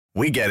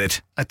We get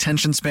it.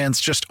 Attention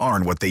spans just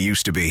aren't what they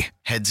used to be.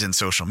 Heads in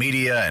social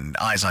media and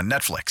eyes on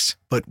Netflix.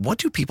 But what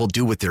do people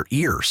do with their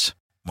ears?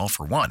 Well,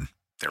 for one,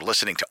 they're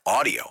listening to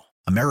audio.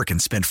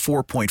 Americans spend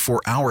 4.4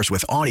 hours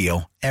with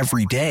audio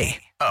every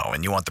day. Oh,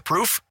 and you want the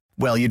proof?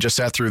 Well, you just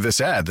sat through this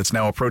ad that's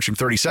now approaching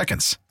 30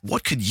 seconds.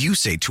 What could you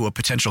say to a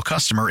potential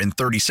customer in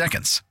 30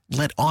 seconds?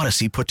 Let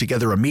Odyssey put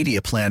together a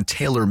media plan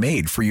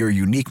tailor-made for your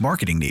unique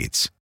marketing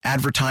needs.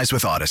 Advertise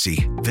with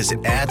Odyssey.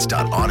 Visit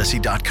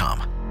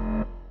ads.odyssey.com.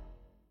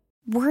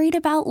 Worried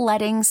about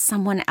letting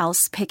someone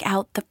else pick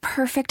out the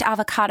perfect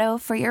avocado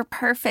for your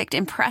perfect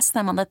impress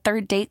them on the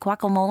third date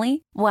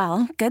guacamole?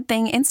 Well, good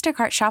thing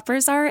Instacart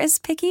shoppers are as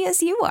picky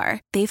as you are.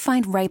 They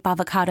find ripe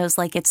avocados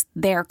like it's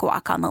their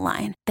guac on the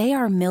line. They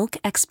are milk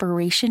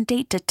expiration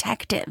date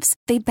detectives.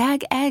 They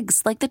bag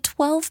eggs like the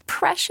 12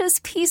 precious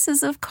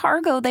pieces of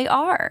cargo they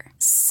are.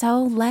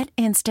 So let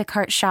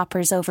Instacart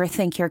shoppers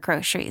overthink your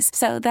groceries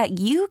so that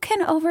you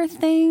can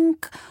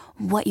overthink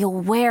what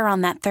you'll wear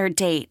on that third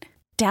date.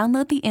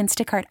 Download the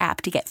Instacart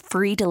app to get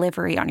free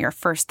delivery on your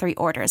first 3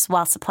 orders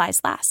while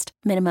supplies last.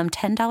 Minimum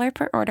 $10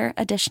 per order.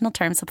 Additional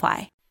terms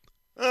apply.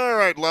 All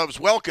right, loves,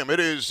 welcome. It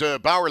is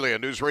Bowerly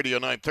on News Radio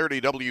 930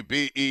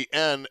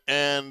 WBEN,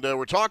 and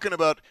we're talking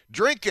about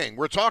drinking.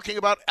 We're talking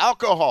about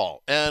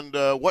alcohol, and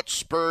what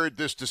spurred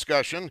this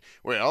discussion?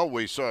 Well,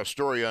 we saw a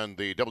story on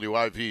the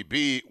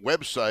WIVB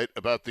website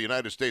about the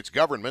United States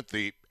government,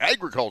 the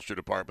Agriculture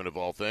Department of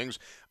all things,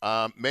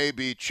 may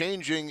be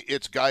changing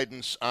its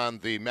guidance on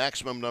the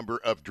maximum number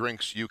of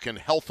drinks you can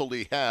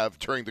healthily have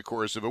during the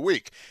course of a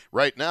week.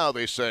 Right now,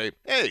 they say,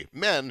 hey,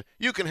 men,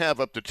 you can have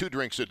up to 2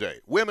 drinks a day.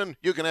 Women,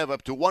 you can have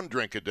up to 1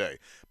 drink a day.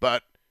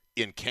 But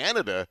in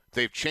Canada,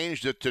 they've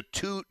changed it to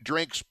 2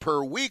 drinks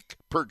per week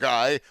per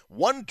guy,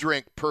 1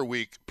 drink per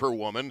week per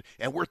woman,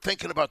 and we're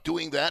thinking about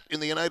doing that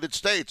in the United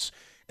States.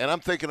 And I'm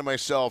thinking to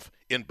myself,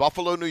 in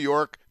Buffalo, New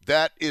York,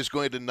 that is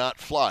going to not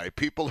fly.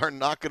 People are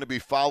not going to be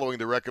following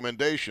the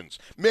recommendations.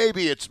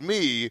 Maybe it's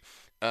me,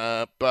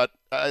 but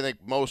I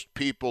think most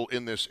people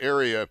in this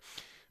area,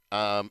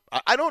 I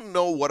don't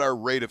know what our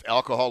rate of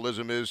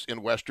alcoholism is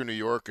in Western New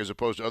York as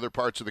opposed to other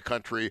parts of the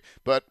country,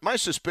 but my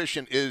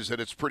suspicion is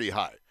that it's pretty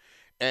high.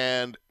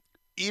 And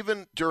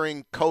even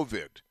during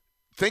COVID,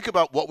 think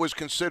about what was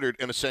considered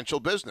an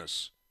essential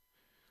business.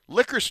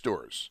 Liquor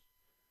stores.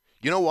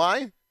 You know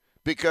why?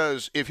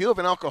 Because if you have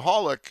an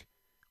alcoholic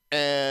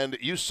and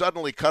you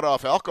suddenly cut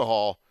off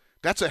alcohol,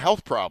 that's a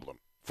health problem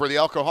for the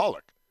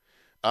alcoholic.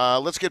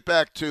 Let's get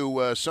back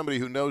to somebody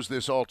who knows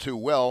this all too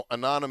well,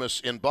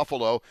 Anonymous in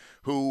Buffalo,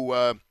 who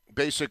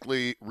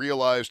basically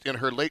realized in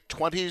her late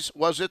 20s,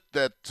 was it,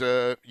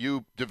 that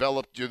you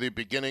developed the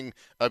beginning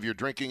of your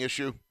drinking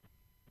issue?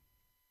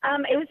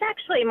 It was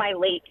actually my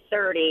late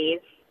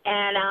 30s,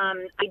 and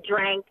I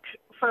drank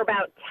for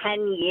about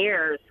 10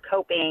 years,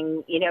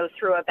 coping,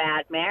 through a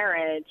bad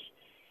marriage.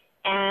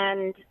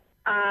 And,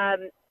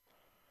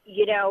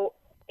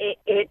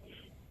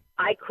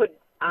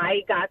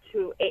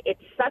 it's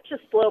such a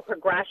slow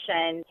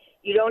progression,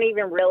 you don't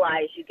even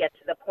realize you get to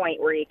the point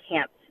where you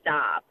can't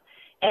stop.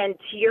 And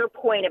to your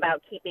point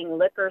about keeping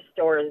liquor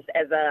stores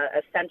as a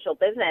essential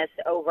business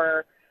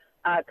over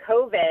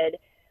COVID,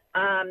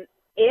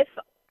 if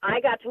I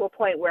got to a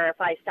point where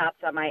if I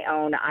stopped on my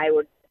own,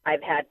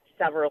 I've had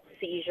several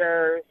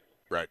seizures.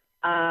 Right.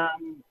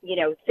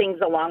 Things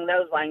along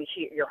those lines.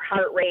 Your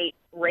heart rate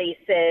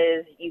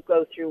races, you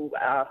go through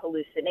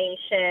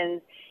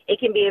hallucinations. It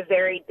can be a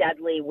very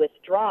deadly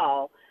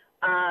withdrawal.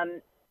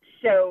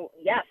 So,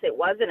 yes, it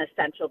was an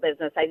essential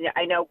business.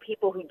 I know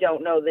people who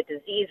don't know the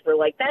disease were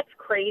like, that's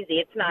crazy.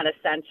 It's not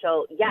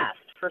essential. Yes,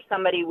 for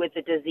somebody with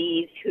the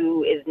disease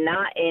who is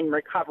not in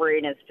recovery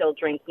and is still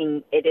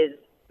drinking, it is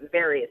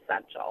very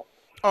essential.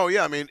 Oh,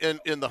 yeah. I mean,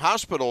 in the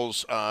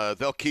hospitals,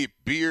 they'll keep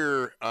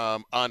beer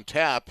on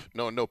tap,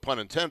 no pun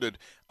intended.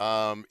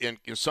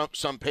 In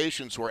some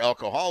patients who are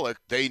alcoholic,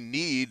 they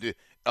need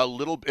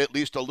at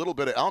least a little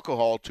bit of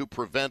alcohol to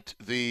prevent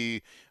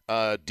the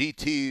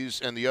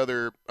DTs and the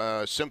other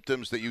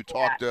symptoms that you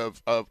talked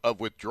of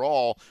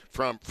withdrawal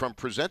from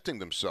presenting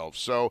themselves.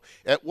 So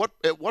at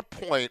what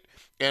point,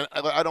 and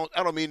I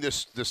don't mean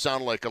this to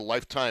sound like a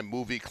Lifetime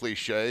movie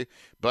cliche,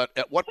 but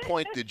at what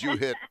point did you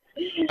hit?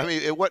 I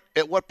mean,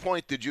 at what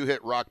point did you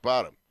hit rock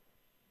bottom?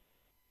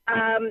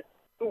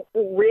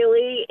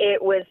 Really,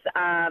 it was.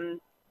 I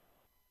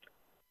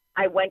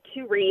went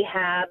to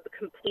rehab,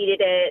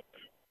 completed it,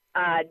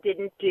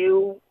 didn't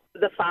do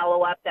the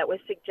follow-up that was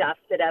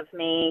suggested of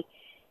me,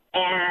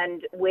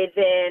 and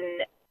within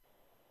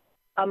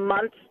a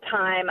month's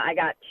time, I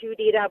got 2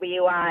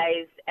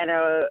 DWIs and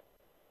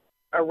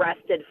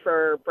arrested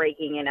for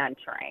breaking and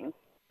entering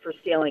for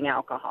stealing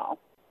alcohol.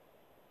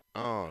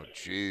 Oh,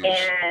 jeez.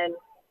 And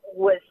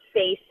was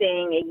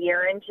facing a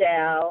year in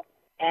jail,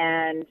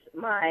 and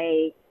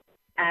my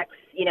ex,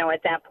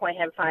 at that point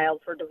had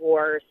filed for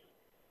divorce,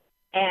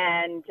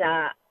 and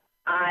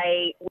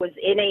I was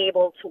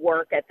unable to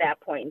work at that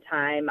point in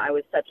time. I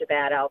was such a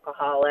bad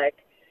alcoholic.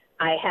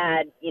 I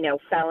had,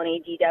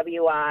 felony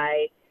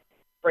DWI,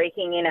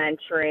 breaking and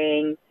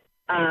entering.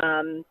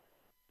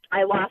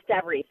 I lost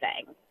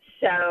everything.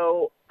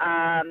 so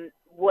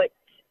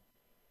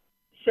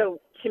so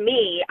to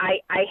me,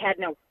 I had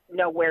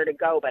nowhere to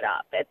go but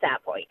up at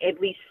that point, at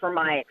least for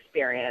my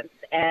experience.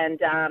 And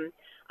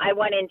I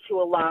went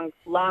into a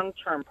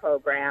long-term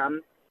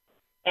program.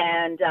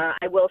 And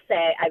I will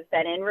say I've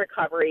been in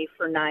recovery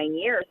for 9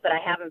 years, but I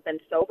haven't been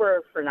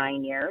sober for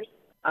 9 years.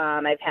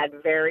 I've had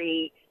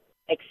very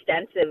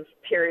extensive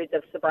periods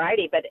of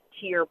sobriety. But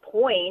to your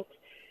point,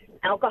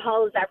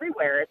 alcohol is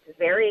everywhere. It's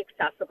very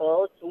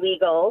accessible. It's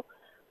legal.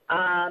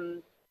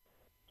 And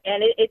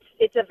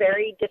it's a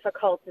very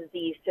difficult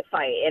disease to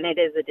fight, and it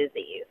is a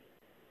disease.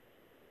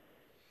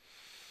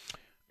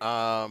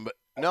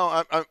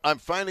 No, I'm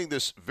finding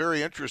this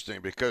very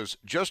interesting because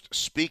just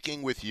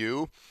speaking with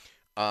you,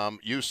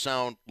 you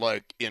sound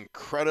like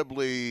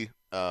incredibly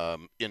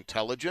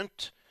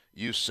intelligent.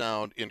 You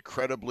sound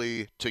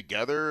incredibly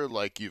together,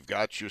 like you've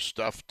got your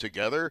stuff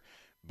together.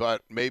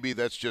 But maybe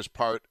that's just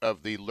part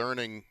of the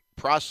learning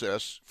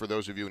process, for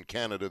those of you in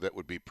Canada, that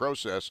would be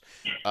process,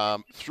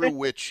 through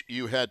which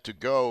you had to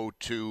go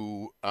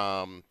to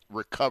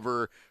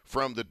recover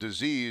from the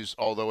disease,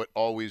 although it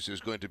always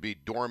is going to be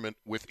dormant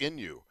within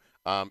you.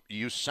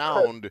 You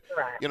sound,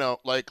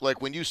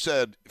 like when you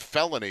said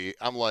felony,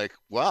 I'm like,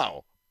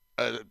 wow.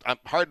 I'm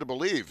hard to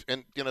believe,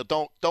 and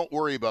don't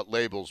worry about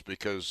labels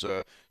because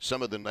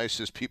some of the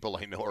nicest people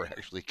I know are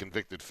actually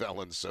convicted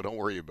felons, so don't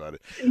worry about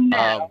it.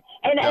 No,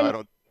 I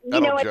don't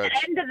at judge.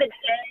 the end of the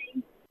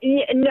day,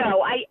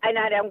 no, I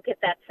don't get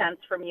that sense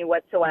from you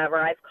whatsoever.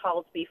 I've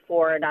called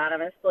before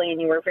anonymously, and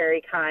you were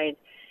very kind.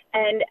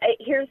 And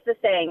here's the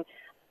thing: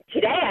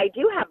 today I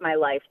do have my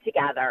life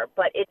together,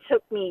 but it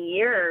took me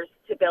years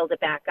to build it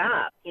back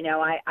up.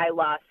 I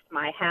lost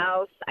my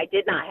house. I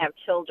did not have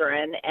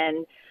children,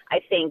 and I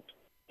think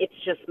it's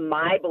just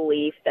my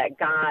belief that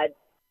God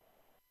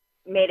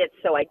made it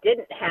so I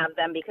didn't have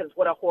them, because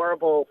what a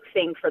horrible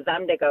thing for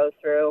them to go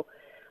through.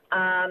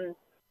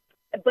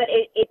 But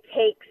it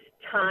takes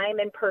time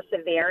and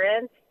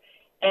perseverance.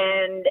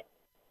 And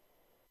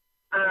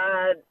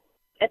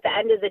at the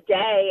end of the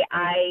day,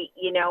 I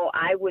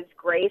was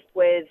graced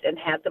with and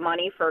had the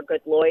money for a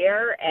good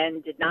lawyer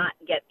and did not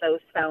get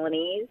those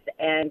felonies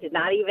and did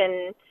not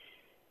even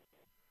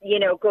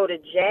go to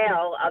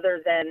jail other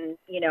than,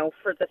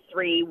 for the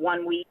 3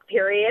 1-week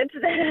periods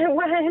that I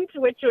went,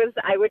 which was,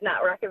 I would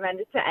not recommend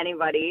it to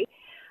anybody.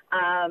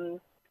 So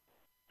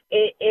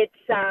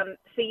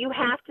you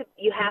have to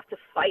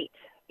fight.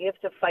 You have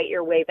to fight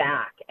your way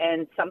back.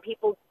 And some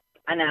people,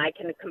 and I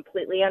can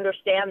completely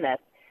understand this,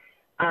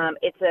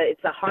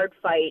 it's a hard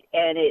fight.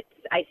 And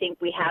I think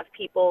we have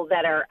people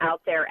that are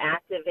out there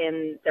active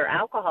in their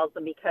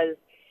alcoholism because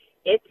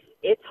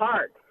it's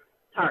hard.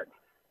 It's hard.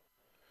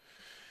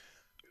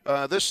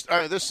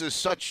 This is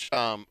such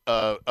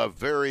a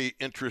very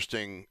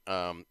interesting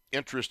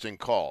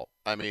call.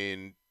 I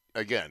mean,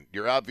 again,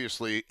 you're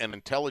obviously an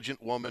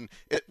intelligent woman.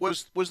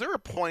 Was there a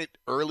point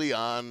early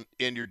on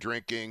in your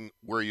drinking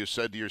where you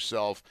said to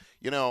yourself,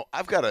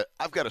 I've got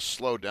to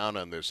slow down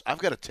on this. I've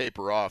got to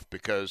taper off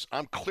because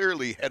I'm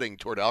clearly heading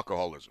toward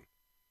alcoholism.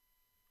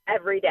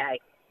 Every day.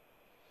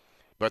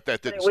 But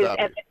that didn't stop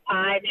you. At the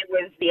time, it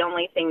was the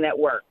only thing that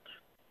worked.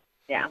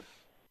 Yeah.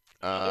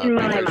 In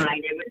my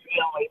mind, it was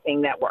the only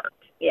thing that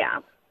worked.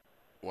 Yeah.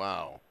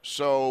 Wow.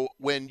 So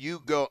when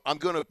you go, I'm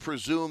going to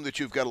presume that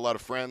you've got a lot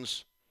of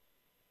friends.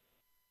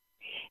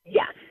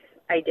 Yes,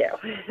 I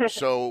do.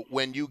 So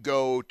when you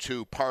go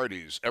to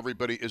parties,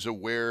 everybody is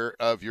aware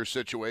of your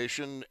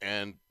situation,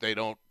 and they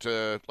don't,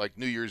 like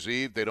New Year's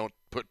Eve, they don't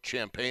put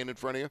champagne in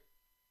front of you?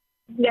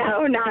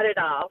 No, not at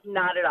all.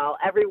 Not at all.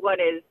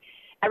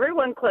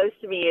 Everyone close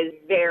to me is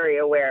very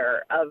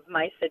aware of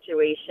my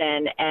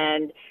situation,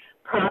 and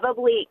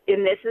probably,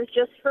 and this is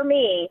just for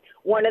me,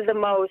 one of the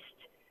most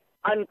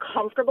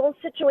uncomfortable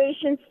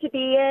situations to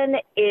be in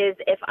is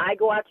if I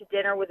go out to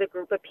dinner with a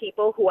group of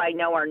people who I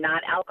know are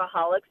not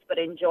alcoholics but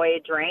enjoy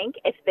a drink.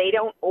 If they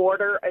don't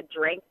order a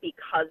drink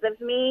because of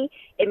me,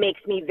 it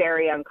makes me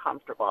very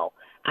uncomfortable.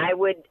 I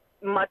would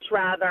much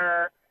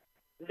rather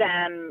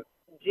them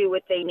do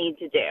what they need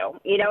to do.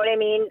 You know what I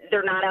mean?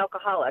 They're not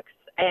alcoholics.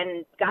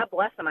 And God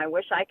bless them. I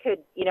wish I could,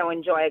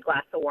 enjoy a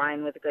glass of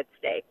wine with a good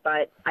steak,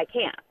 but I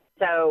can't.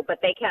 So, but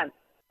they can.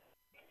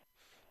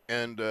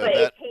 And but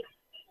it takes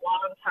a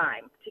long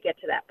time to get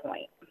to that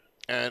point.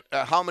 And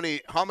how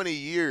many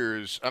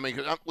years? I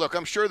mean, look,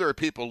 I'm sure there are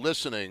people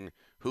listening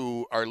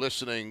who are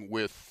listening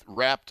with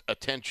rapt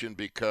attention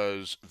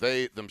because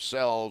they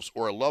themselves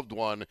or a loved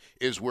one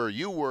is where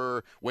you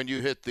were when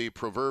you hit the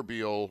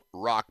proverbial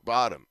rock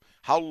bottom.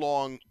 How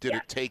long did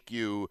it take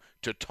you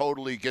to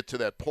totally get to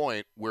that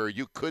point where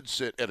you could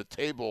sit at a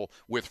table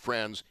with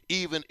friends,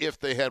 even if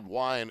they had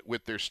wine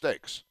with their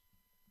steaks?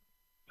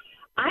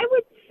 I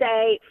would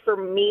say for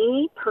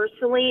me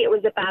personally, it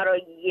was about a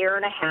year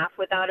and a half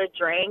without a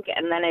drink,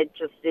 and then it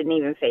just didn't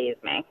even faze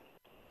me.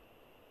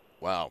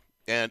 Wow.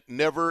 And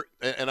never,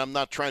 and I'm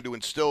not trying to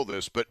instill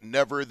this, but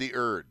never the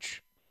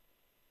urge.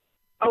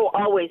 Oh,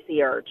 always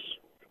the urge.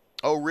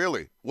 Oh,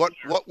 really? What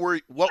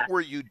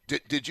were you?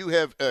 Did you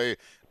have a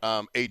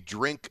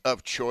drink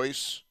of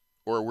choice,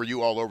 or were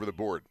you all over the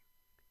board?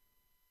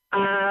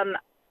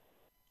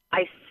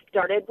 I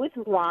started with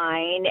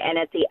wine, and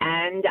at the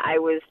end, I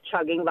was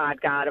chugging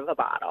vodka out of a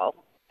bottle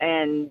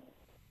and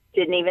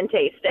didn't even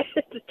taste it.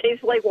 It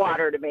tastes like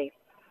water to me.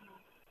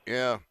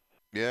 Yeah,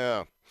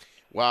 yeah.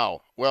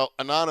 Wow. Well,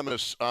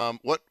 Anonymous,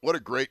 what a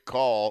great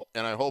call,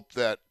 and I hope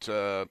that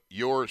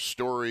your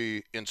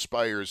story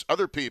inspires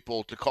other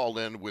people to call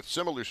in with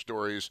similar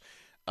stories,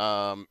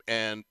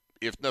 and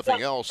if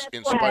nothing else, That's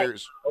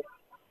inspires.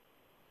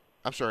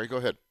 I'm sorry. Go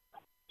ahead.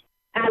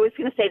 I was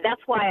going to say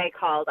that's why I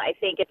called. I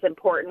think it's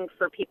important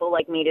for people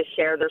like me to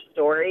share their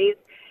stories.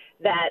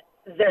 That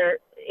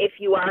if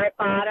you are at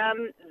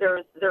bottom, there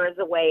is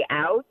a way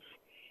out,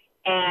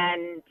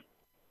 and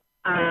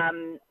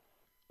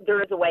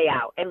there is a way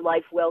out, and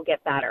life will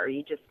get better.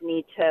 You just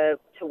need to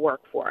work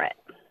for it.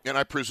 And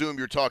I presume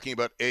you're talking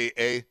about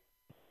AA.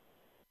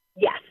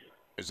 Yes.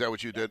 Is that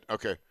what you did?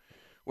 Okay.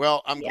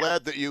 Well, I'm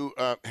glad that you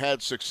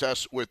had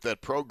success with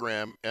that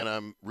program, and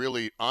I'm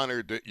really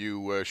honored that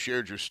you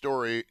shared your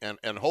story, and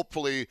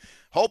hopefully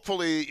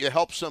you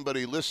help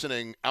somebody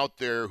listening out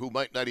there who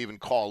might not even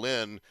call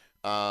in.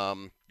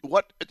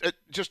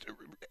 Just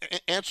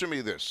answer me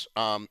this.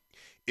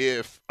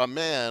 If a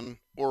man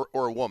or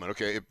a woman,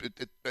 okay,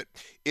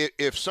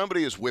 if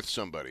somebody is with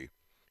somebody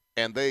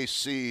and they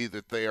see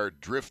that they are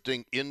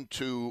drifting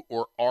into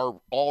or are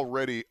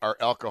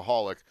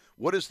alcoholic,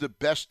 what is the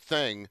best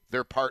thing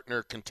their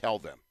partner can tell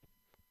them?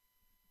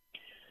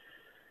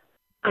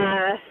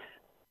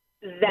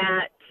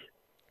 That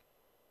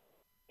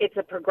it's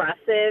a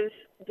progressive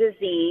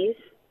disease.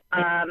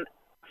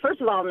 First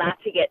of all,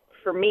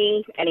 for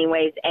me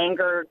anyways,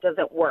 anger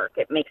doesn't work.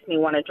 It makes me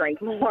want to drink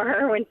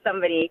more when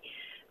somebody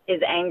is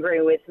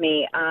angry with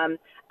me.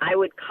 I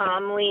would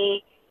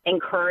calmly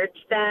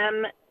encourage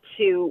them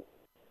to,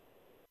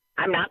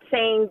 I'm not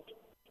saying,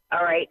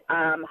 all right,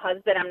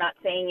 husband, I'm not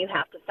saying you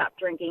have to stop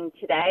drinking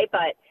today,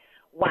 but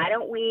why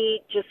don't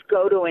we just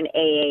go to an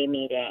AA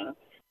meeting?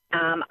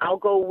 I'll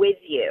go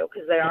with you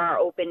because there are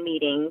open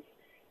meetings,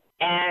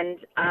 and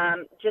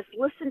just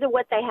listen to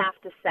what they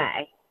have to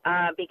say.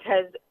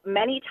 Because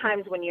many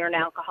times when you're an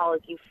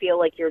alcoholic, you feel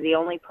like you're the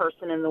only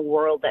person in the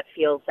world that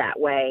feels that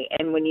way.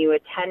 And when you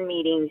attend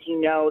meetings, you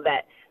know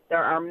that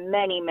there are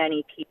many,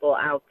 many people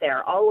out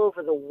there all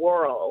over the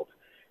world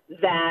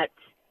that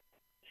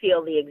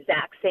feel the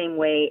exact same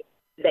way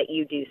that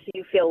you do. So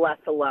you feel less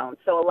alone.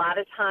 So a lot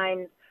of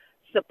times,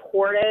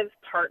 supportive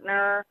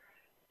partner,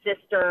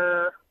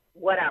 sister,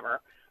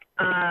 whatever,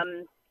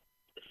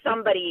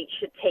 somebody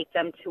should take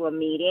them to a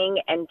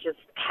meeting and just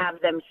have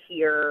them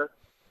hear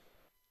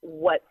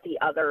what the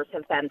others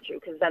have been through,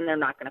 because then they're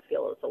not going to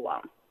feel as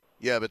alone.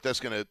 Yeah, but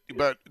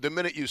but the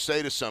minute you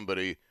say to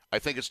somebody, I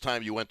think it's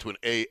time you went to an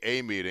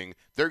AA meeting,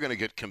 they're going to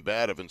get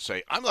combative and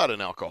say, I'm not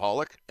an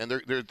alcoholic, and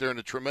they're in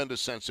a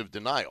tremendous sense of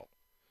denial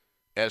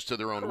as to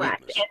their own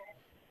Correct. weakness.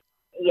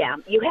 Yeah,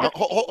 you have.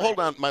 Hold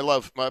on, my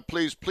love.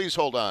 Please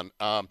hold on.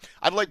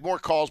 I'd like more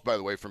calls, by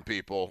the way, from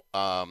people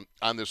on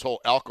this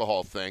whole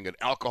alcohol thing. And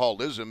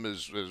alcoholism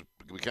is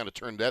we kind of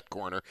turned that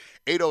corner.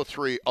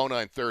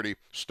 803-0930,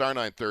 star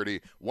 930,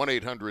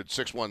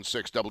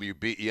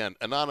 1-800-616-WBEN.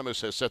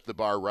 Anonymous has set the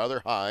bar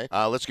rather high.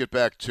 Let's get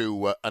back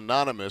to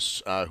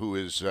Anonymous, who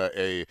is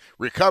a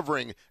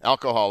recovering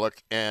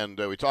alcoholic. And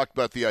we talked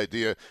about the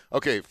idea.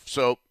 Okay,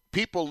 so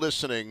people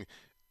listening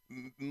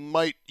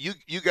might you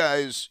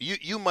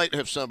might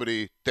have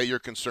somebody that you're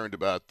concerned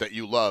about, that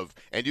you love,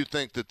 and you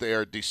think that they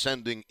are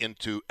descending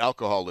into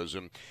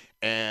alcoholism.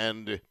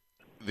 And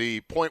the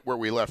point where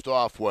we left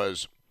off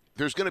was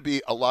there's going to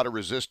be a lot of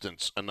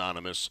resistance,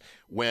 Anonymous,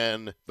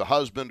 when the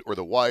husband or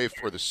the wife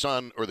or the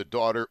son or the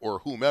daughter or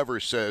whomever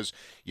says,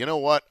 you know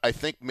what, I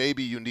think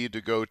maybe you need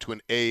to go to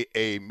an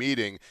AA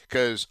meeting,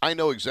 because I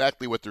know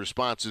exactly what the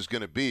response is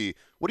going to be.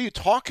 What are you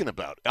talking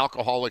about,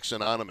 Alcoholics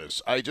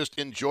Anonymous? I just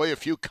enjoy a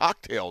few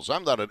cocktails.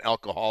 I'm not an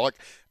alcoholic.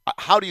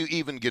 How do you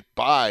even get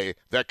by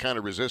that kind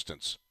of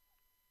resistance?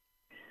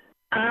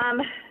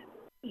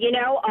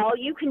 All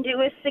you can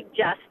do is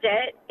suggest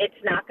it.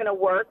 It's not going to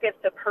work if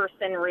the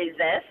person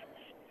resists.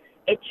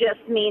 It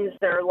just means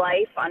their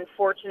life,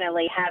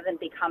 unfortunately, hasn't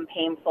become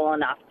painful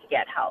enough to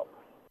get help.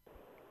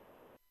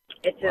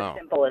 It's as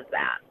simple as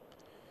that.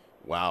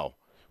 Wow.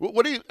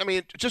 What do you,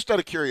 just out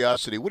of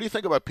curiosity, what do you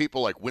think about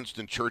people like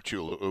Winston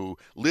Churchill, who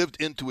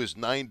lived into his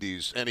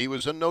 90s, and he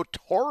was a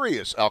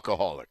notorious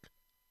alcoholic?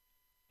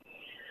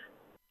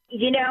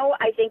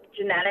 I think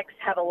genetics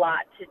have a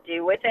lot to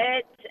do with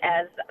it,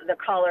 as the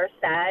caller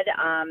said.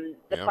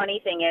 The funny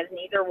thing is,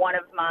 neither one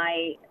of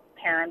my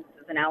parents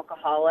is an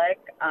alcoholic.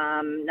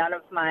 None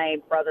of my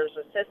brothers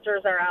or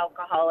sisters are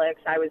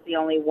alcoholics. I was the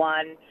only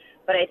one,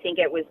 but I think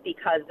it was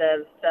because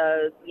of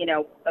the,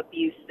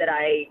 abuse that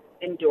I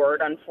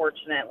endured,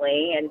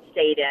 unfortunately, and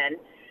stayed in.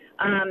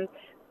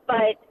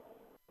 But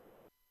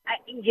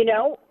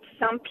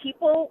some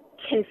people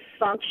can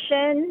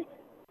function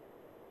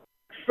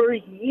for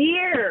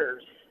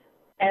years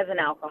as an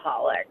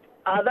alcoholic.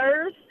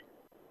 Others,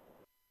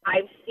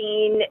 I've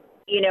seen,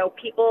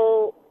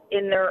 people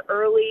in their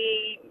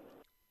early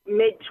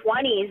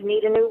mid-20s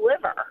need a new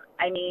liver.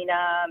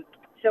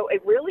 So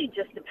it really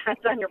just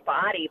depends on your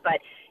body, but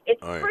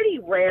it's pretty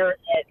rare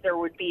that there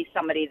would be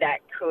somebody that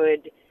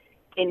could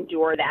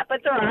endure that. But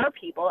there are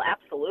people,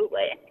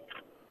 absolutely.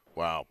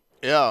 Wow.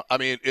 Yeah, I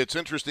mean, it's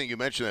interesting you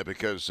mention that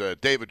because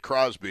David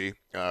Crosby,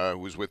 who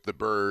was with the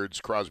Byrds,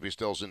 Crosby,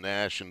 Stills, and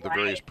Nash, and the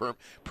various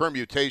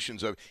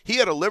permutations of, he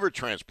had a liver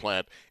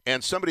transplant,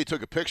 and somebody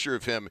took a picture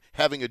of him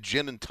having a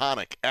gin and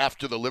tonic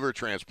after the liver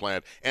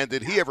transplant, and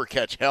did he ever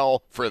catch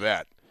hell for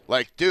that?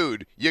 Like,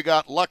 dude, you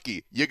got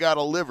lucky. You got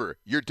a liver.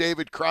 You're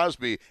David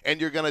Crosby, and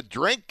you're going to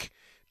drink?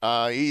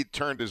 He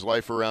turned his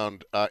life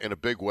around in a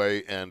big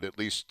way, and at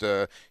least,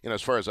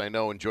 as far as I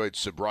know, enjoyed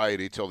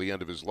sobriety till the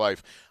end of his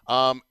life.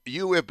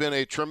 You have been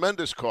a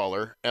tremendous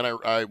caller, and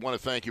I want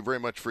to thank you very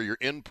much for your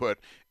input,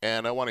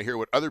 and I want to hear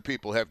what other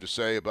people have to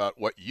say about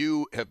what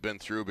you have been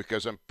through,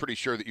 because I'm pretty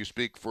sure that you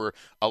speak for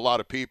a lot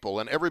of people,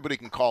 and everybody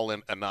can call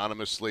in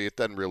anonymously. It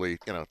doesn't really,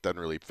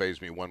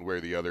 faze me one way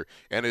or the other,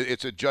 and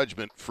it's a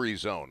judgment-free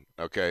zone,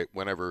 okay,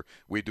 whenever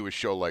we do a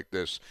show like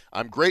this.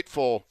 I'm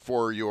grateful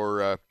for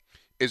your...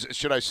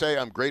 should I say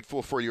I'm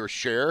grateful for your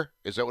share?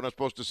 Is that what I'm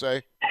supposed to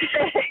say?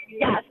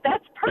 Yes,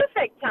 that's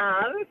perfect,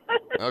 Tom.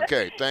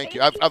 Okay, thank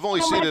you. I've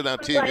only seen it on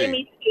TV. Letting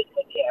me speak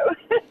with you.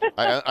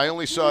 I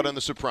only saw it on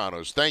The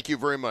Sopranos. Thank you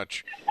very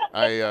much.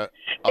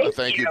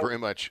 Thank you very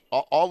much.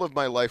 All of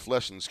my life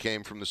lessons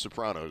came from The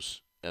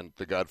Sopranos and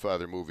the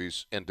Godfather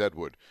movies and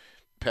Deadwood.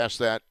 Past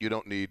that, you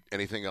don't need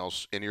anything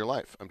else in your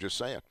life. I'm just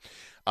saying.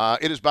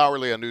 It is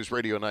Bowerly on News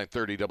Radio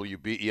 930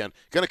 WBEN.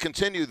 Going to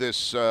continue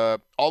this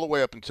all the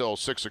way up until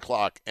 6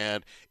 o'clock.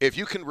 And if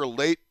you can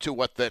relate to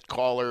what that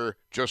caller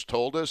just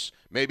told us,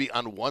 maybe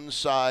on one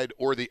side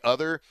or the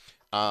other,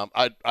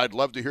 I'd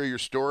love to hear your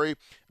story.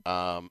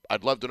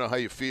 I'd love to know how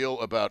you feel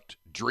about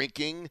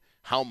drinking,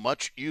 how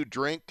much you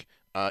drink.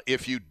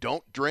 If you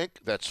don't drink,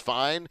 that's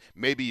fine.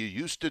 Maybe you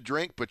used to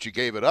drink, but you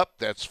gave it up.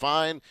 That's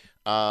fine.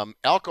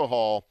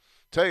 Alcohol,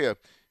 tell you,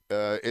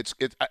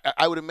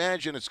 I would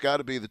imagine it's got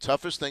to be the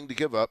toughest thing to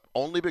give up,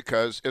 only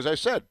because, as I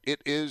said,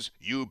 it is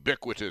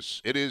ubiquitous.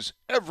 It is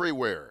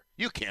everywhere.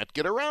 You can't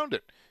get around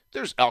it.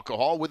 There's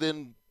alcohol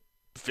within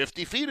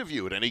 50 feet of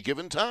you at any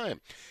given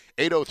time.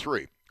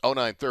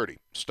 803-0930,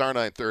 star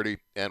 930,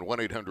 and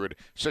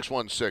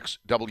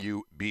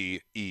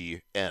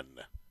 1-800-616-WBEN.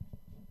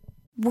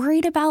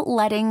 Worried about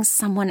letting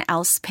someone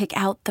else pick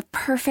out the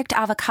perfect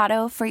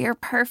avocado for your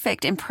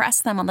perfect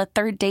impress them on the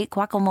third date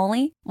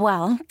guacamole?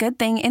 Well, good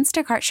thing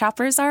Instacart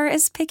shoppers are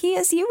as picky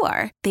as you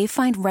are. They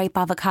find ripe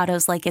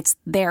avocados like it's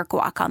their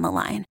guac on the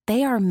line.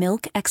 They are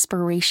milk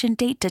expiration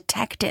date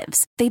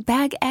detectives. They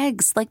bag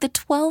eggs like the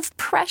 12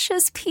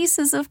 precious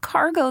pieces of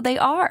cargo they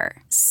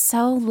are.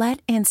 So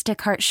let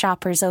Instacart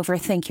shoppers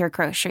overthink your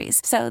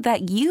groceries so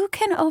that you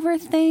can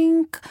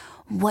overthink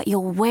what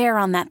you'll wear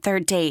on that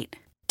third date.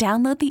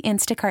 Download the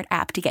Instacart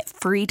app to get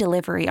free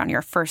delivery on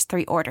your first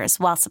 3 orders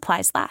while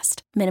supplies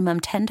last. Minimum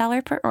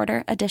 $10 per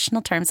order.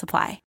 Additional terms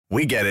apply.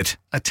 We get it.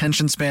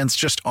 Attention spans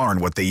just aren't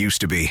what they used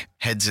to be.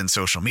 Heads in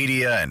social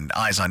media and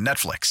eyes on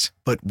Netflix.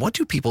 But what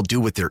do people do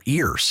with their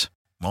ears?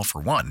 Well, for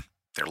one,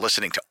 they're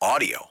listening to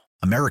audio.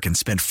 Americans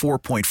spend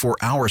 4.4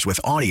 hours with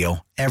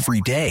audio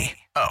every day.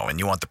 Oh, and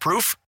you want the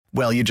proof?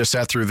 Well, you just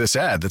sat through this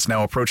ad that's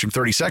now approaching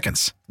 30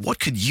 seconds. What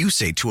could you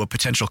say to a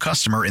potential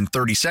customer in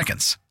 30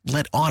 seconds?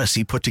 Let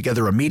Odyssey put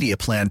together a media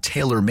plan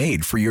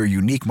tailor-made for your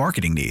unique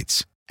marketing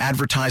needs.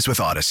 Advertise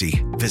with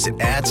Odyssey. Visit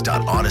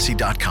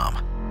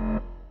ads.odyssey.com.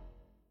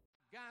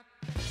 Got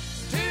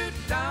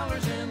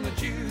 $2 in the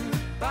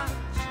jukebox,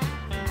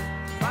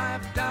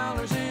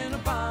 $5 in a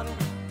bottle,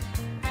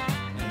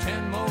 and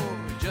 10 more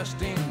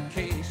just in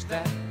case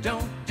that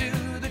don't do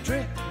the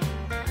trick.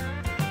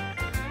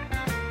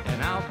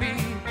 And I'll be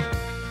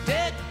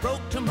dead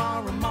broke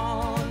tomorrow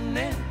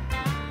morning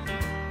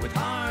with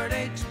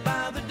heartaches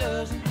by the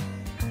dozen,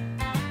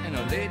 and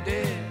a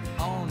lady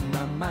on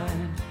my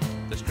mind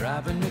that's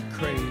driving me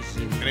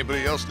crazy.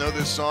 Anybody else know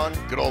this song?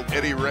 Good old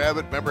Eddie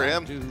Rabbitt, remember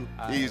him?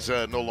 He's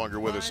no longer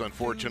with us,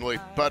 unfortunately,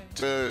 but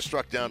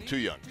struck down too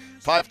young.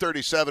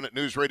 5:37 at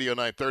News Radio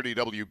 930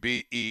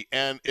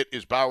 WBEN. It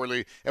is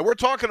Bowerly, and we're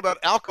talking about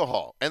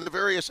alcohol and the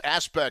various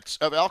aspects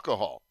of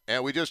alcohol.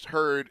 And we just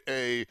heard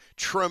a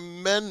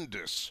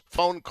tremendous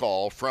phone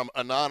call from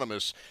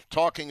Anonymous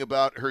talking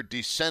about her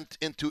descent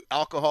into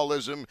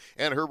alcoholism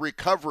and her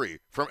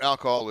recovery from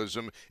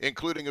alcoholism,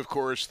 including, of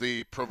course,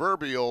 the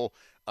proverbial,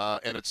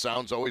 and it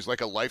sounds always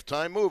like a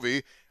Lifetime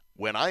movie,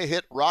 when I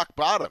hit rock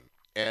bottom,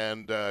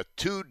 and 2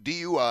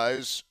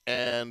 DUIs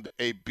and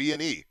a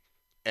B&E.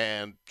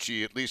 And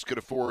she at least could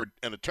afford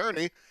an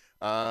attorney,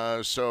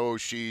 so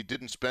she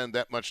didn't spend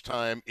that much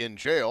time in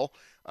jail.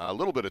 A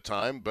little bit of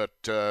time, but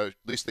at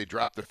least they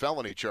dropped the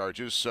felony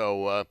charges,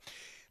 so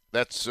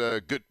that's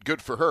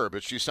good for her.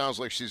 But she sounds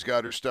like she's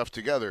got her stuff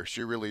together.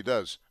 She really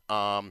does.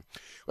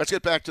 Let's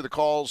get back to the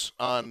calls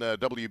on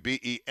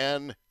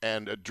WBEN.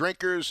 And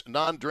drinkers,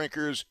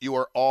 non-drinkers, you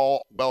are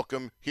all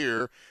welcome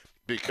here,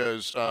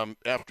 because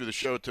after the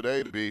show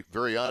today, to be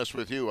very honest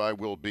with you, I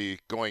will be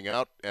going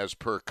out as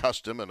per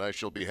custom, and I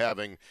shall be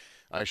having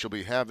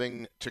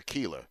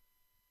tequila,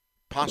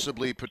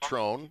 possibly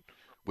Patron,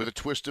 with a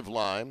twist of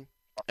lime,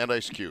 and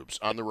ice cubes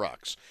on the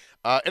rocks.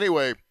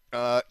 Anyway,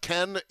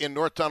 Ken in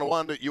North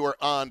Tonawanda, you are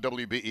on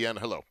WBEN.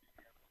 Hello.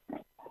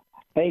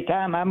 Hey,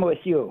 Tom, I'm with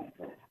you.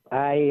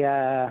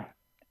 I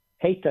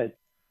hate to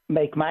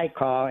make my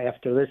call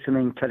after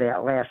listening to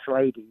that last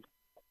lady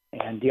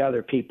and the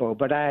other people,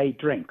 but I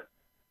drink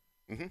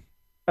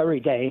every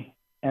day,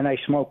 and I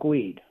smoke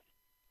weed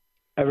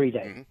every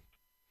day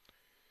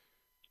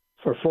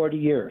for 40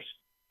 years,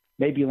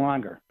 maybe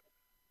longer.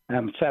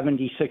 I'm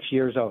 76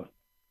 years old.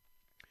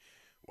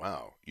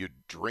 Wow, you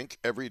drink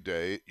every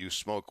day, you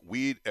smoke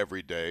weed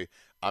every day.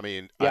 I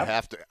mean, Yep.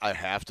 I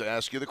have to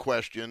ask you the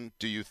question,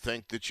 do you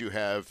think that you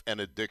have an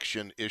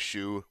addiction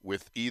issue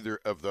with either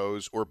of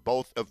those or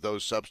both of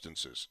those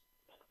substances?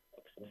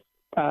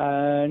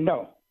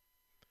 No.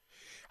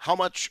 How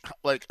much,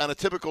 like on a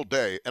typical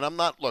day, and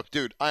look,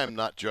 dude, I am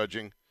not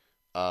judging.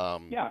 Yeah,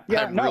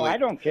 I'm no, really- I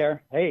don't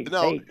care. Hey,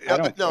 No, hey, I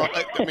don't no.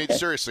 care. I mean,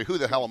 seriously, who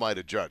the hell am I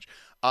to judge?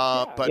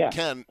 But yeah.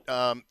 Ken,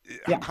 Yeah.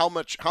 how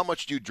much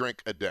do you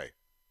drink a day?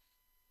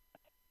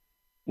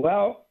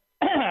 Well,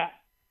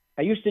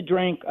 I used to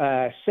drink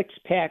a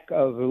 6-pack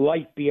of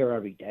light beer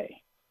every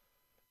day.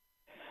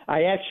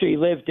 I actually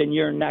lived in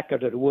your neck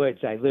of the woods.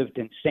 I lived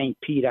in St.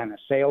 Pete on a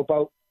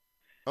sailboat.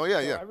 Oh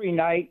yeah, So yeah.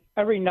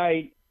 every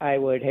night I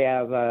would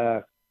have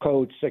a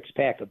cold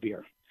 6-pack of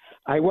beer.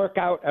 I work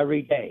out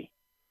every day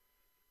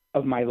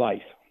of my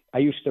life. I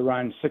used to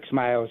run 6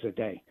 miles a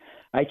day.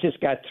 I just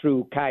got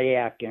through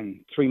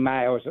kayaking 3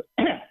 miles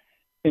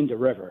in the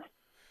river.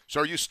 So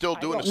are you still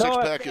doing a I don't know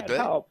if 6-pack a that day?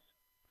 helps.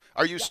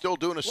 Are you still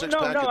doing a Well,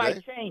 6-pack no, a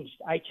day?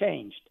 I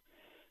changed.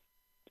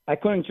 I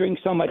couldn't drink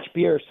so much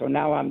beer, so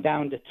now I'm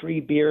down to 3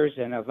 beers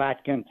and a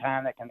vodka and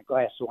tonic and a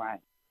glass of wine.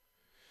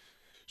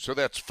 So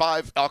that's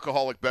 5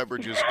 alcoholic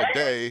beverages a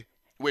day,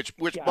 which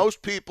Yeah.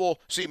 most people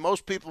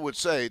would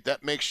say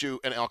that makes you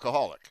an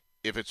alcoholic.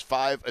 If it's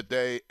 5 a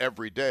day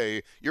every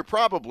day, you're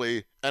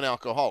probably an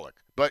alcoholic.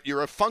 But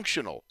you're a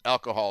functional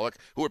alcoholic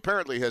who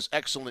apparently has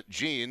excellent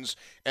genes,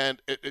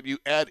 and if you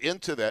add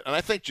into that, and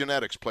I think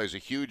genetics plays a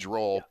huge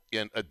role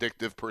in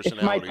addictive It's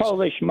my personalities.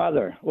 Polish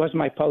mother. Was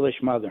my Polish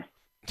mother.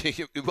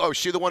 Oh, is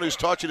she the one who's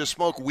taught you to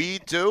smoke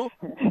weed too?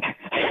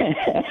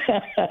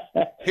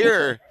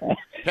 Here,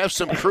 have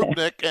some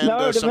Krupnik and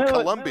No, the some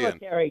Colombian.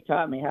 military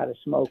taught me how to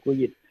smoke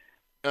weed.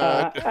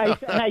 Uh,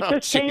 I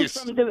just came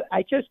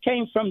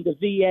jeez. from the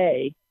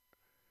VA,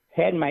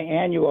 had my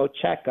annual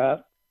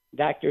checkup.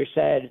 Doctor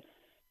said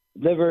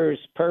liver's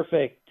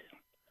perfect,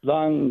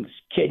 lungs,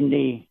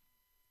 kidney,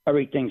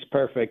 everything's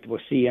perfect. We'll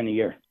see you in a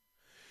year.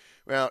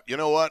 Well, you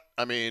know what?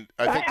 I mean,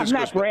 I think I'm this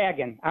not goes.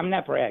 bragging. I'm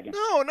not bragging.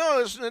 No,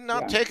 it's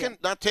not Yeah,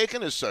 not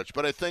taken as such,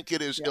 but I think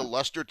it is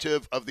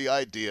illustrative of the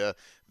idea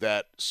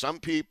that some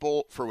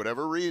people, for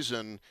whatever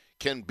reason,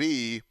 can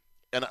be.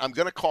 And I'm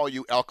going to call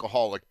you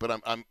alcoholic, but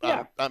I'm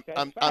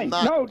Fine.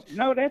 not.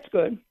 No, that's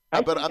good.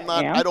 But think I'm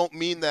not. am. I don't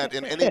mean that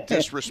in any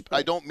disrespect.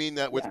 I don't mean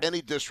that with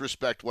any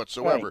disrespect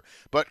whatsoever. Right.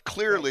 But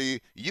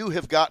clearly, you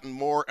have gotten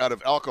more out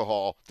of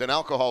alcohol than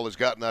alcohol has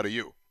gotten out of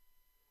you.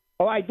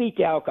 Oh, I beat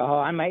the alcohol.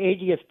 On my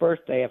 80th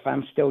birthday, if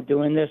I'm still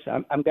doing this,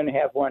 I'm going to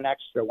have one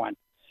extra one.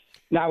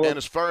 Now, And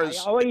as far as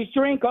I always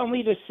drink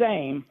only the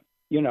same,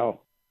 you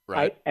know.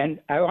 right, And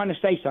I want to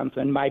say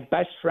something. My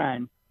best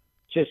friend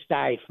just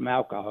died from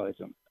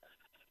alcoholism.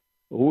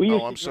 We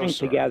used I'm to so drink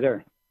sorry.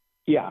 together.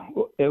 Yeah,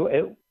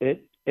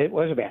 it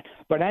was bad.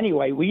 But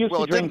anyway, we used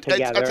well, to drink I'll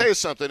together. tell you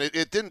something.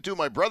 It didn't do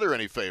my brother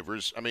any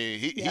favors. I mean,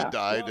 he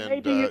died, Well,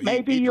 and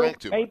maybe he drank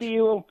too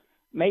much.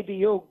 Maybe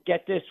you'll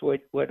get this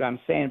with what I'm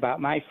saying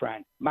about my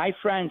friend. My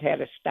friend had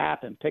to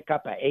stop and pick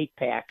up an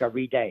 8-pack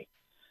every day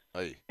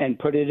Hey. and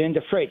put it in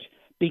the fridge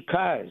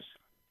because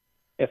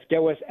if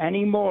there was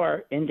any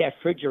more in that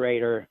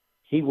refrigerator,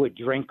 he would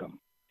drink them.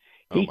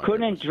 Oh, He my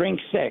couldn't goodness. drink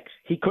 6.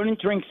 He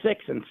couldn't drink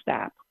 6 and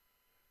stop.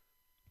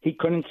 He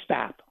couldn't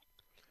stop.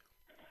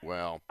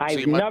 Well, I've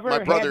see, never my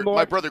had brother, more-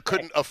 my brother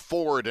couldn't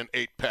afford an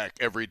 8-pack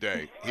every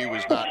day. He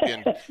was not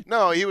in.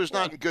 No, he was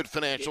not in good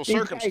financial These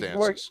guys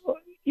circumstances.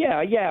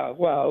 Yeah.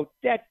 Well,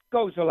 that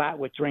goes a lot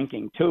with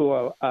drinking too.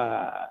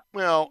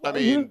 Well, I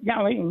mean,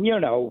 you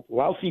know,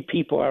 wealthy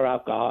people are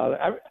alcoholic.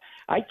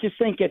 I just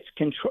think it's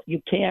control. You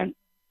can't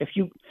if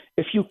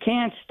you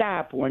can't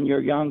stop when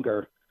you're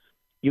younger,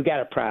 you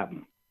got a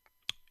problem.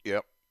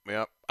 yep.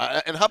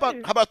 And how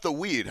about the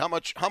weed? How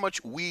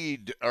much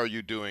weed are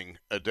you doing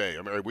a day?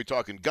 I mean, are we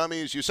talking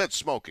gummies? You said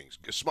smoking.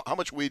 How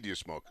much weed do you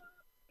smoke?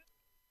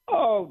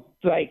 Oh,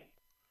 like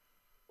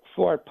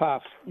 4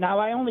 puffs. Now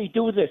I only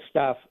do this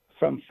stuff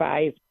from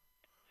 5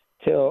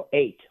 till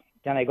 8.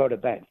 Then I go to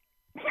bed.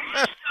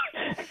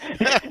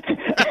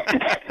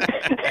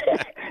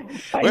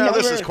 Well,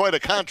 this is quite a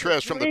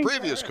contrast from the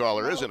previous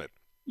caller, isn't it?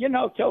 You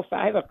know, till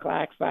 5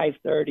 o'clock,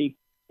 5:30,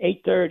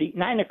 8:30,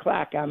 9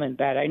 o'clock, I'm in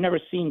bed. I never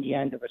seen the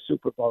end of a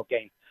Super Bowl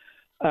game,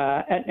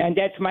 and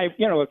that's my,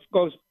 you know, it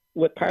goes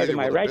with part Neither of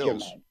my will the regimen.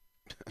 Bills.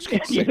 I was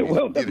gonna say, Neither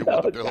will the neither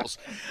will the Bills.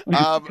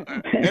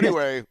 Bills.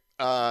 Anyway,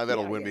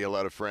 that'll win me a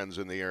lot of friends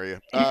in the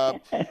area.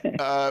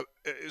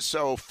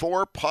 So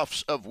 4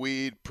 puffs of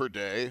weed per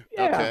day.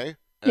 Yeah. Okay.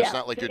 It's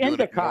not like the you're doing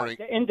it indica, morning.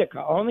 The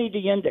indica, only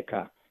the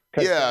indica.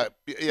 Yeah.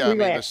 I mean,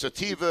 the relax.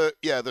 sativa.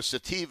 Yeah, the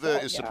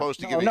sativa is yeah. supposed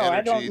to No, give you no, energy.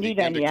 I don't need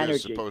the any indica is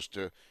energy. supposed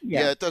to.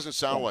 Yeah. It doesn't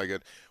sound like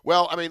it.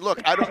 Well, I mean, look,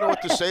 I don't know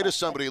what to say to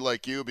somebody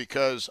like you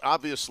because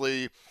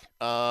obviously,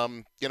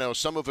 some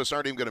of us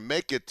aren't even going to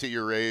make it to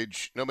your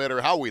age, no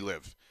matter how we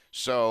live.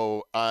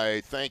 So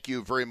I thank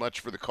you very much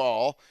for the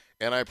call,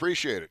 and I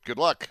appreciate it. Good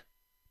luck.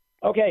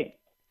 Okay.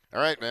 All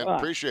right, man.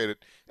 Appreciate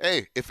it.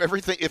 Hey,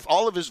 if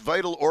all of his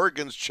vital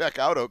organs check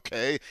out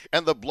okay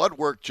and the blood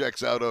work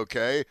checks out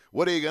okay,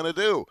 what are you going to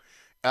do?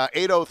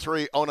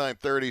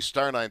 803-0930,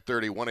 star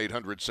 930,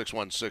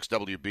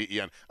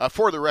 1-800-616-WBEN.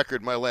 For the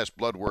record, my last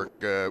blood work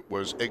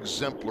was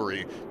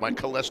exemplary. My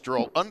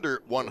cholesterol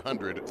under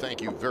 100.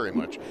 Thank you very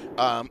much.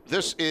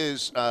 This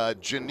is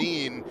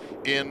Janine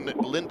in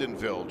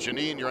Lindenville.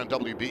 Janine, you're on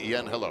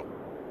WBEN. Hello.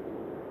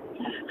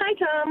 Hi,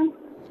 Tom.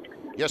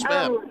 Yes,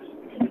 ma'am.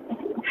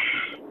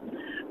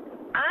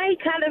 I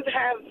kind of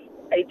have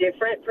a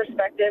different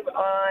perspective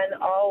on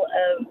all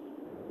of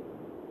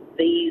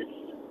these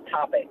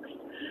topics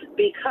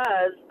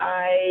because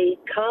I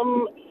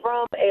come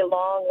from a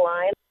long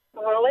line of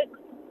alcoholics.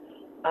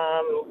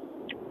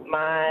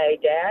 My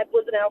dad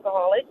was an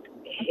alcoholic.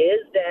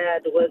 His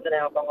dad was an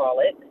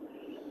alcoholic.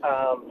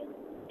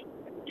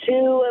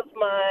 Two of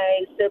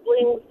my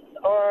siblings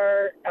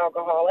are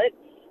alcoholics,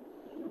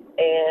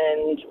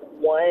 and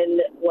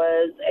one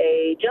was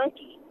a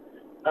junkie.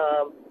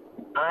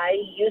 I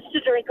used to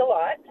drink a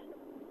lot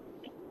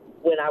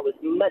when I was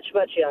much,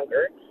 much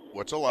younger.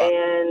 What's a lot?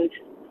 And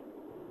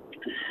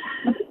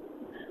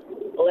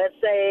let's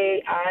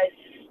say I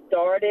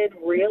started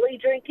really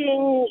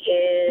drinking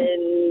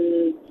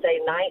in,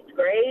 say, 9th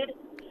grade.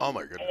 Oh,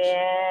 my goodness.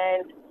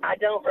 And I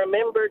don't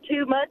remember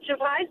too much of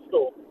high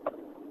school.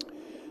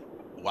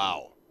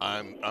 Wow.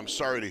 I'm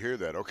sorry to hear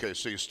that. Okay,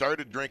 so you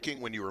started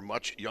drinking when you were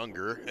much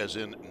younger, as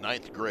in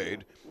 9th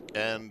grade,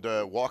 and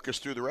walk us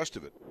through the rest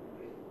of it.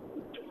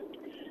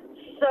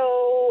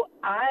 So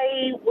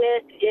I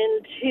went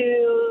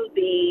into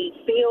the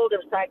field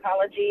of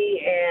psychology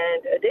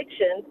and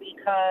addiction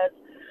because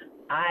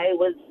I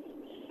was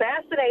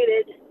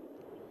fascinated.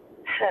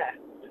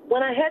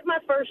 When I had my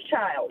first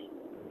child,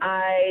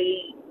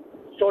 I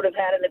sort of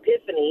had an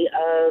epiphany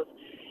of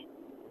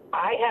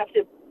I have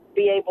to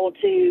be able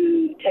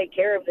to take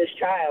care of this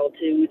child,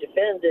 to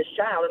defend this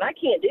child, and I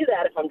can't do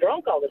that if I'm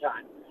drunk all the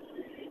time.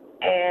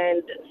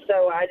 And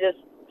so I just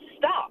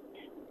stopped.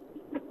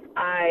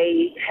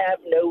 I have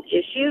no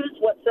issues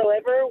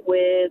whatsoever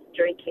with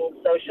drinking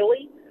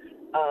socially.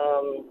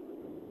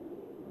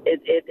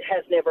 It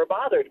has never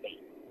bothered me.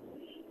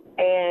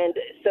 And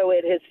so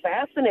it has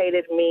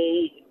fascinated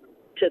me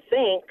to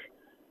think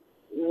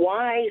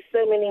why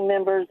so many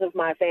members of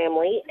my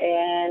family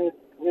and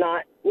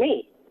not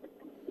me.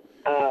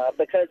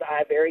 Because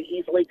I very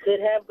easily could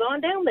have gone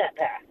down that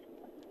path.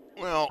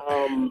 Well,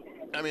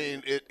 I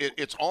mean,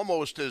 it's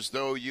almost as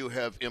though you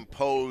have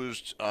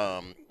imposed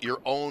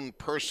your own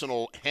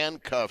personal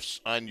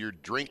handcuffs on your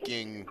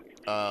drinking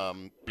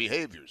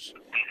behaviors,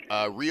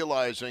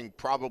 realizing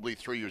probably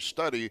through your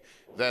study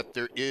that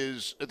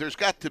there's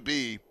got to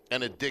be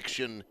an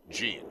addiction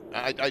gene.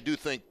 I do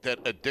think that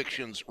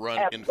addictions run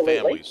Absolutely. in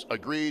families.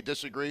 Agree,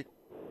 disagree?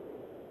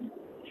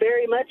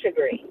 Very much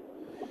agree.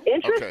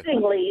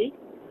 Interestingly,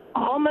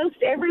 almost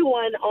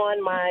everyone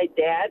on my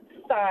dad's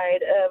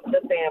side of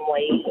the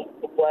family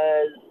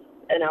was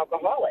an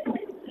alcoholic,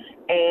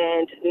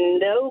 and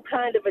no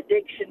kind of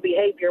addiction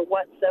behavior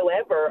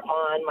whatsoever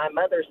on my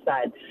mother's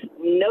side.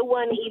 No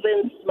one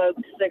even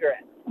smoked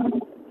cigarettes.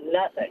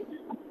 Nothing.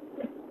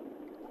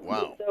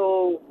 Wow.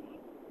 So,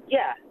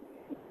 yeah.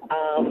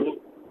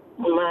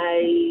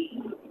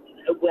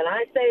 When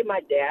I say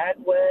my dad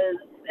was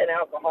an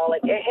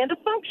alcoholic and a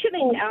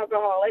functioning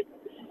alcoholic,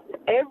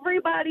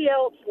 everybody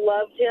else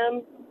loved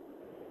him,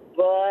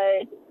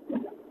 but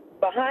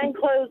behind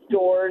closed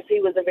doors, he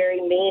was a very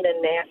mean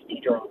and nasty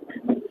drunk.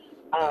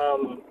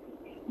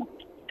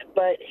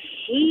 But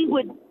he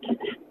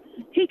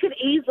could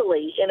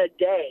easily, in a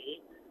day,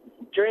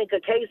 drink a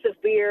case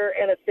of beer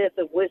and a fifth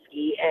of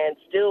whiskey and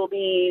still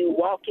be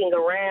walking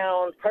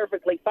around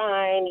perfectly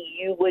fine.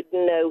 You wouldn't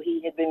know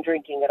he had been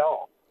drinking at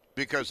all.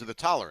 Because of the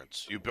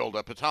tolerance. You build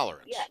up a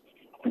tolerance. Yes.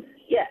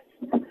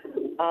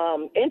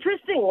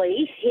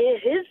 Interestingly,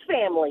 his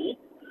family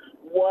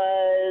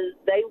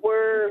they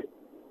were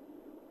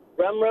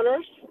rum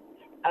runners,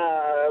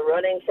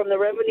 running from the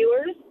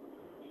revenuers.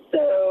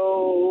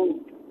 So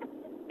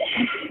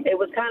it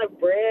was kind of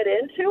bred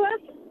into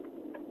us.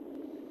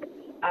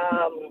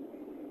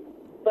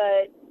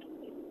 But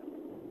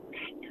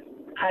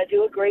I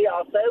do agree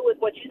also with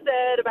what you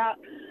said about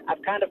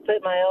I've kind of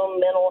put my own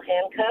mental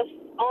handcuffs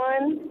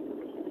on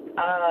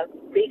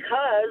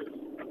because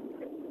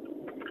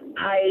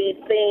I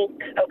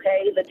think,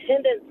 okay, the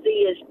tendency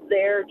is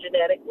there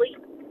genetically,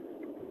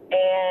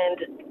 and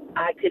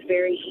I could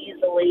very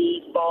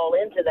easily fall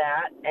into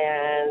that,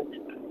 and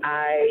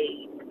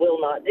I will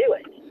not do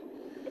it.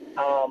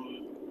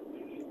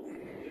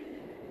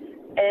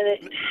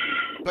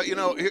 But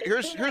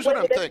here's what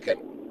I'm thinking.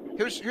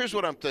 Here's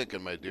what I'm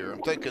thinking, my dear.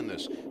 I'm thinking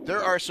this.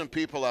 There are some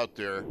people out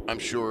there, I'm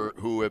sure,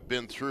 who have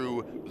been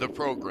through the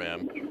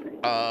program,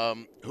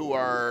 who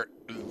are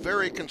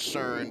very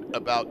concerned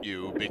about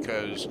you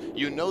because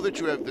you know that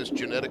you have this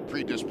genetic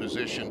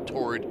predisposition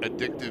toward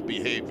addictive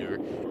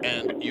behavior,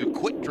 and you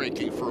quit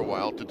drinking for a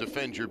while to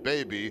defend your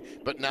baby,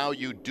 but now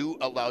you do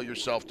allow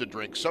yourself to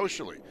drink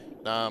socially.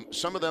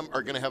 Some of them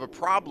are going to have a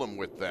problem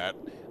with that.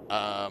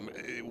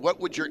 What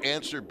would your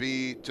answer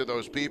be to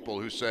those people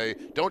who say,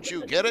 don't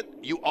you get it?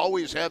 You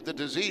always have the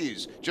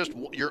disease. Just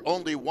you're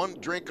only one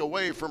drink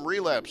away from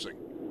relapsing.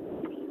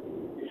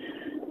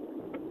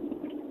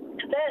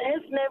 That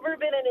has never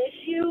been an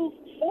issue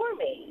for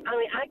me. I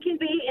mean, I can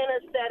be in a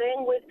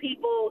setting with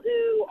people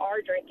who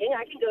are drinking.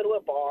 I can go to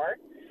a bar,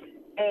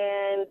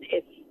 and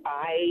if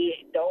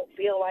I don't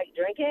feel like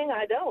drinking,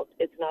 I don't.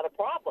 It's not a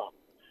problem.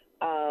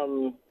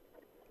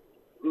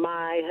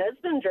 My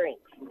husband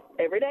drinks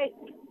every day.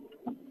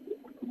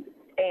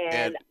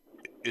 And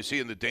is he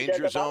in the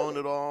danger zone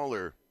at all,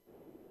 or?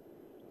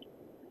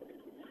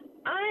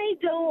 I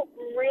don't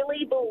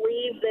really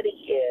believe that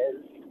he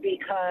is,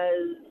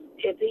 because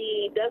if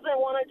he doesn't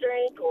want to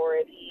drink or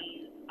if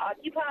he's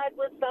occupied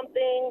with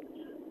something,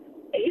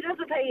 he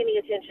doesn't pay any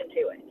attention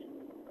to it.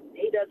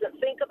 He doesn't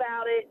think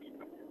about it.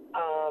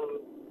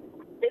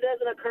 It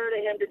doesn't occur to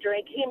him to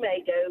drink. He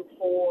may go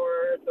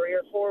for 3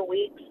 or 4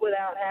 weeks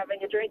without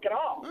having a drink at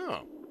all.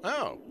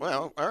 Oh,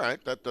 well, all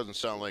right. That doesn't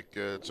sound like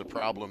it's a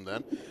problem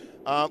then.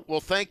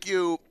 Well, thank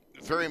you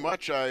very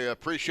much. I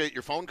appreciate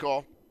your phone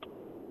call.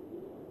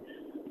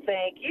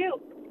 Thank you.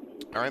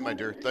 All right, my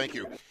dear. Thank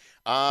you.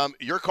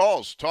 Your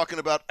calls, talking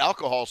about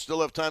alcohol,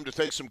 still have time to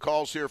take some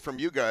calls here from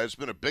you guys. It's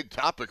been a big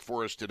topic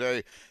for us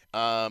today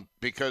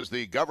because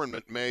the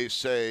government may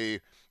say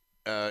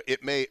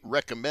it may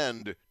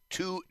recommend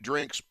 2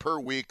 drinks per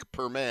week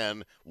per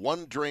man,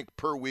 1 drink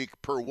per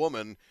week per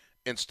woman,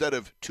 instead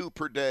of 2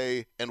 per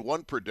day and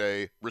 1 per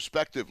day,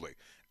 respectively.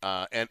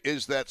 And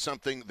is that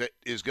something that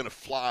is going to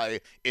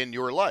fly in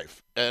your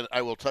life? And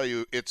I will tell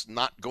you, it's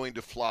not going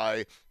to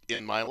fly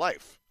in my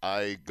life.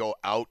 I go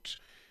out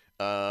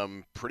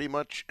pretty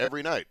much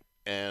every night,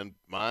 and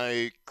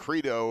my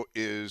credo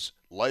is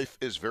life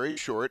is very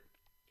short,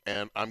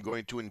 and I'm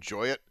going to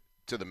enjoy it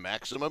to the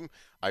maximum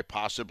I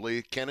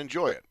possibly can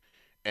enjoy it.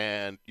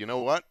 And you know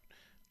what?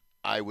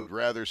 I would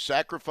rather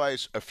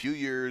sacrifice a few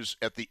years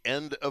at the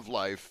end of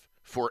life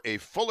for a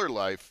fuller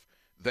life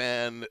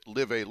than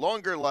live a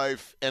longer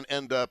life and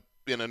end up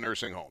in a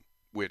nursing home,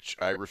 which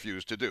I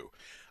refuse to do.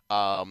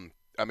 I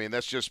mean,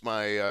 that's just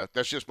my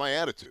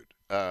attitude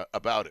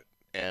about it.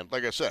 And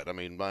like I said, I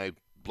mean, my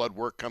blood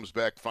work comes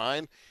back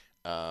fine.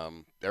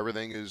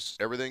 Everything is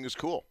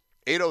cool.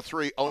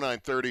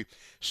 803-0930,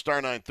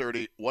 star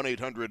 930,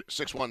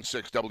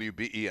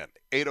 1-800-616-WBEN.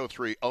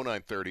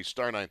 803-0930,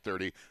 star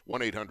 930,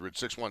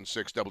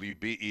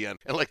 1-800-616-WBEN.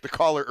 And like the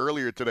caller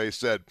earlier today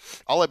said,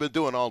 all I've been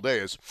doing all day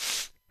is...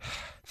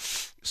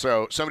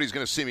 So somebody's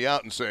going to see me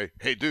out and say,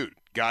 hey, dude,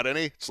 got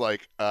any? It's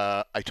like,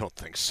 I don't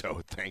think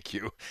so. Thank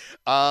you.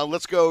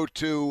 Let's go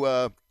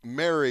to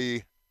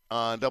Mary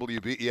on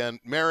WBEN.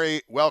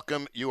 Mary,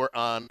 welcome. You are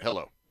on.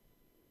 Hello.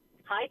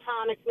 Hi,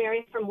 Tom. It's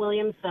Mary from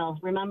Williamsville.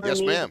 Remember Yes,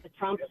 me ma'am. with the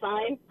Trump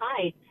sign?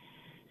 Hi.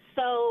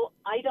 So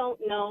I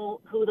don't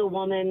know who the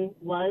woman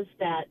was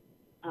that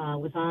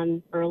was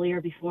on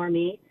earlier before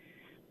me,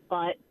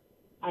 but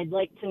I'd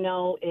like to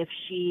know if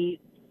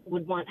she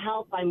would want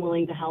help. I'm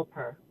willing to help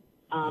her.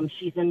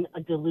 She's in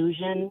a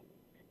delusion.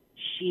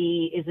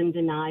 She is in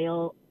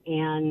denial,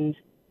 and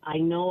I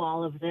know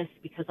all of this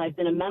because I've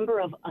been a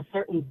member of a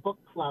certain book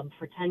club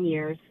for 10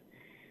 years,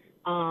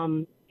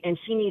 and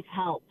she needs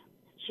help.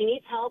 She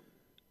needs help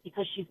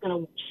because she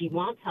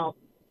wants help,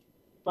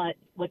 but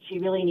what she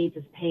really needs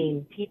is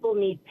pain. People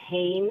need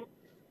pain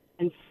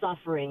and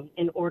suffering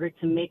in order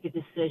to make a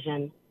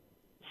decision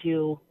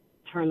to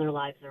turn their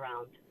lives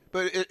around.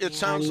 But it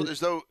sounds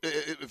as though,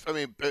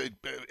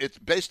 it's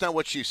based on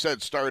what she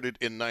said started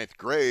in 9th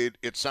grade.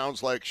 It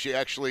sounds like she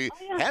actually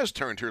has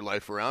turned her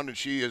life around, and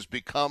she has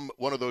become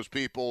one of those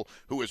people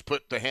who has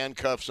put the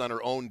handcuffs on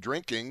her own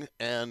drinking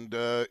and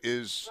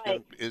is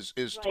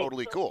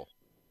totally cool.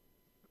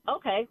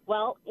 Okay,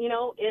 well,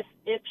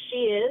 if she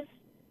is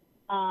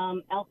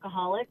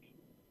alcoholic,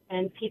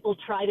 and people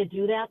try to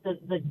do that,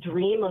 the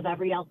dream of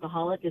every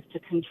alcoholic is to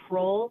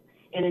control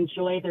and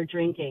enjoy their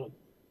drinking.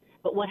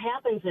 But what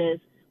happens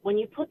is, when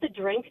you put the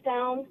drink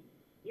down,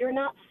 you're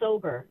not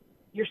sober.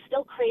 You're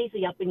still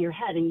crazy up in your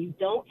head, and you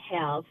don't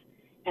have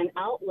an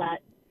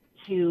outlet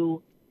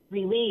to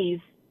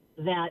relieve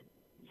that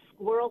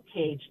squirrel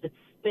cage that's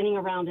spinning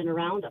around and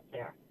around up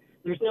there.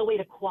 There's no way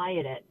to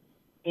quiet it.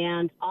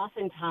 And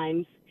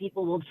oftentimes,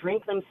 people will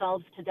drink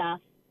themselves to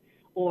death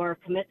or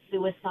commit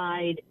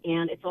suicide,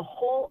 and it's a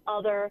whole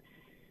other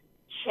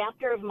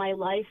chapter of my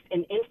life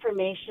and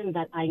information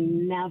that I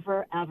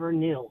never, ever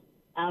knew,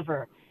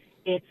 ever.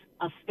 It's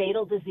a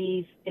fatal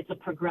disease. It's a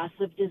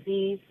progressive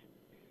disease.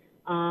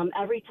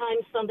 Every time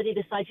somebody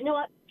decides, you know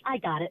what, I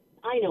got it,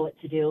 I know what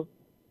to do,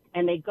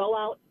 and they go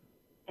out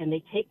and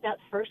they take that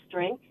first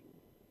drink,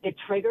 it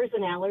triggers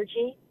an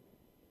allergy,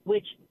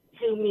 which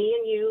to me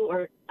and you,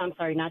 or I'm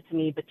sorry, not to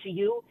me, but to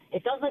you,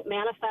 it doesn't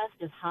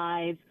manifest as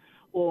hives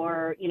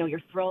or,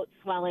 your throat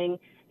swelling.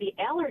 The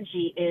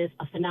allergy is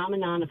a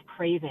phenomenon of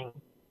craving.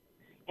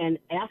 And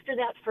after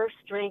that first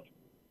drink,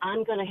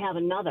 I'm going to have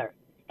another.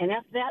 And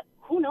after that,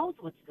 who knows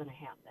what's going to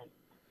happen?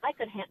 I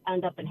could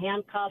end up in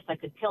handcuffs. I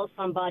could kill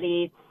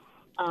somebody.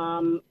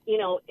 Well,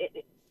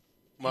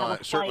 I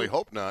certainly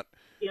hope not.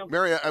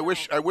 Mary, I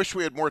wish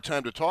we had more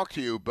time to talk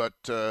to you, but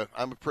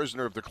I'm a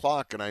prisoner of the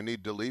clock, and I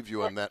need to leave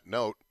you on that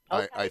note.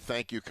 Okay. I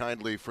thank you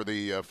kindly for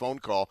the phone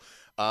call.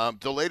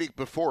 The lady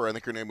before, I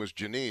think her name was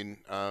Janine,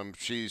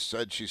 she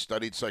said she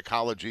studied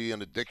psychology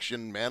and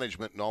addiction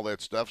management and all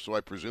that stuff, so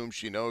I presume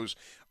she knows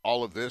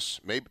all of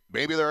this.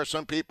 Maybe there are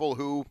some people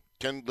who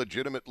can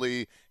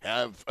legitimately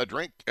have a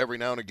drink every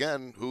now and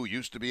again who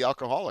used to be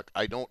alcoholic.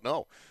 I don't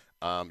know.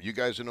 You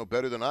guys know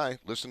better than I.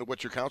 Listen to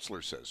what your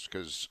counselor says,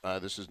 because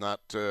this is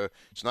not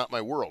it's not my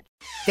world.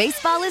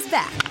 Baseball is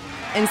back,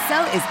 and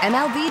so is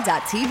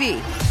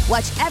MLB.tv.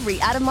 Watch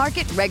every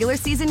out-of-market regular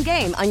season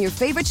game on your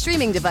favorite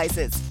streaming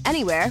devices,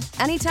 anywhere,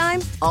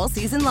 anytime, all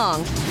season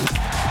long.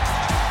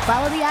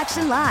 Follow the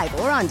action live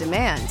or on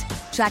demand.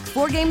 Track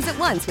 4 games at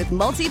once with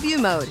multi-view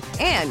mode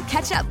and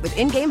catch up with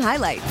in-game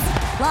highlights.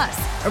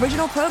 Plus,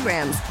 original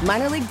programs,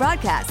 minor league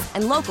broadcasts,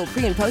 and local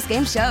pre- and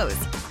post-game shows.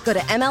 Go to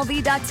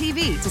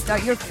MLB.tv to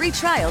start your free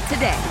trial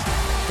today.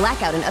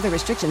 Blackout and other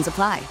restrictions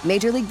apply.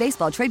 Major League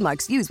Baseball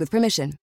trademarks used with permission.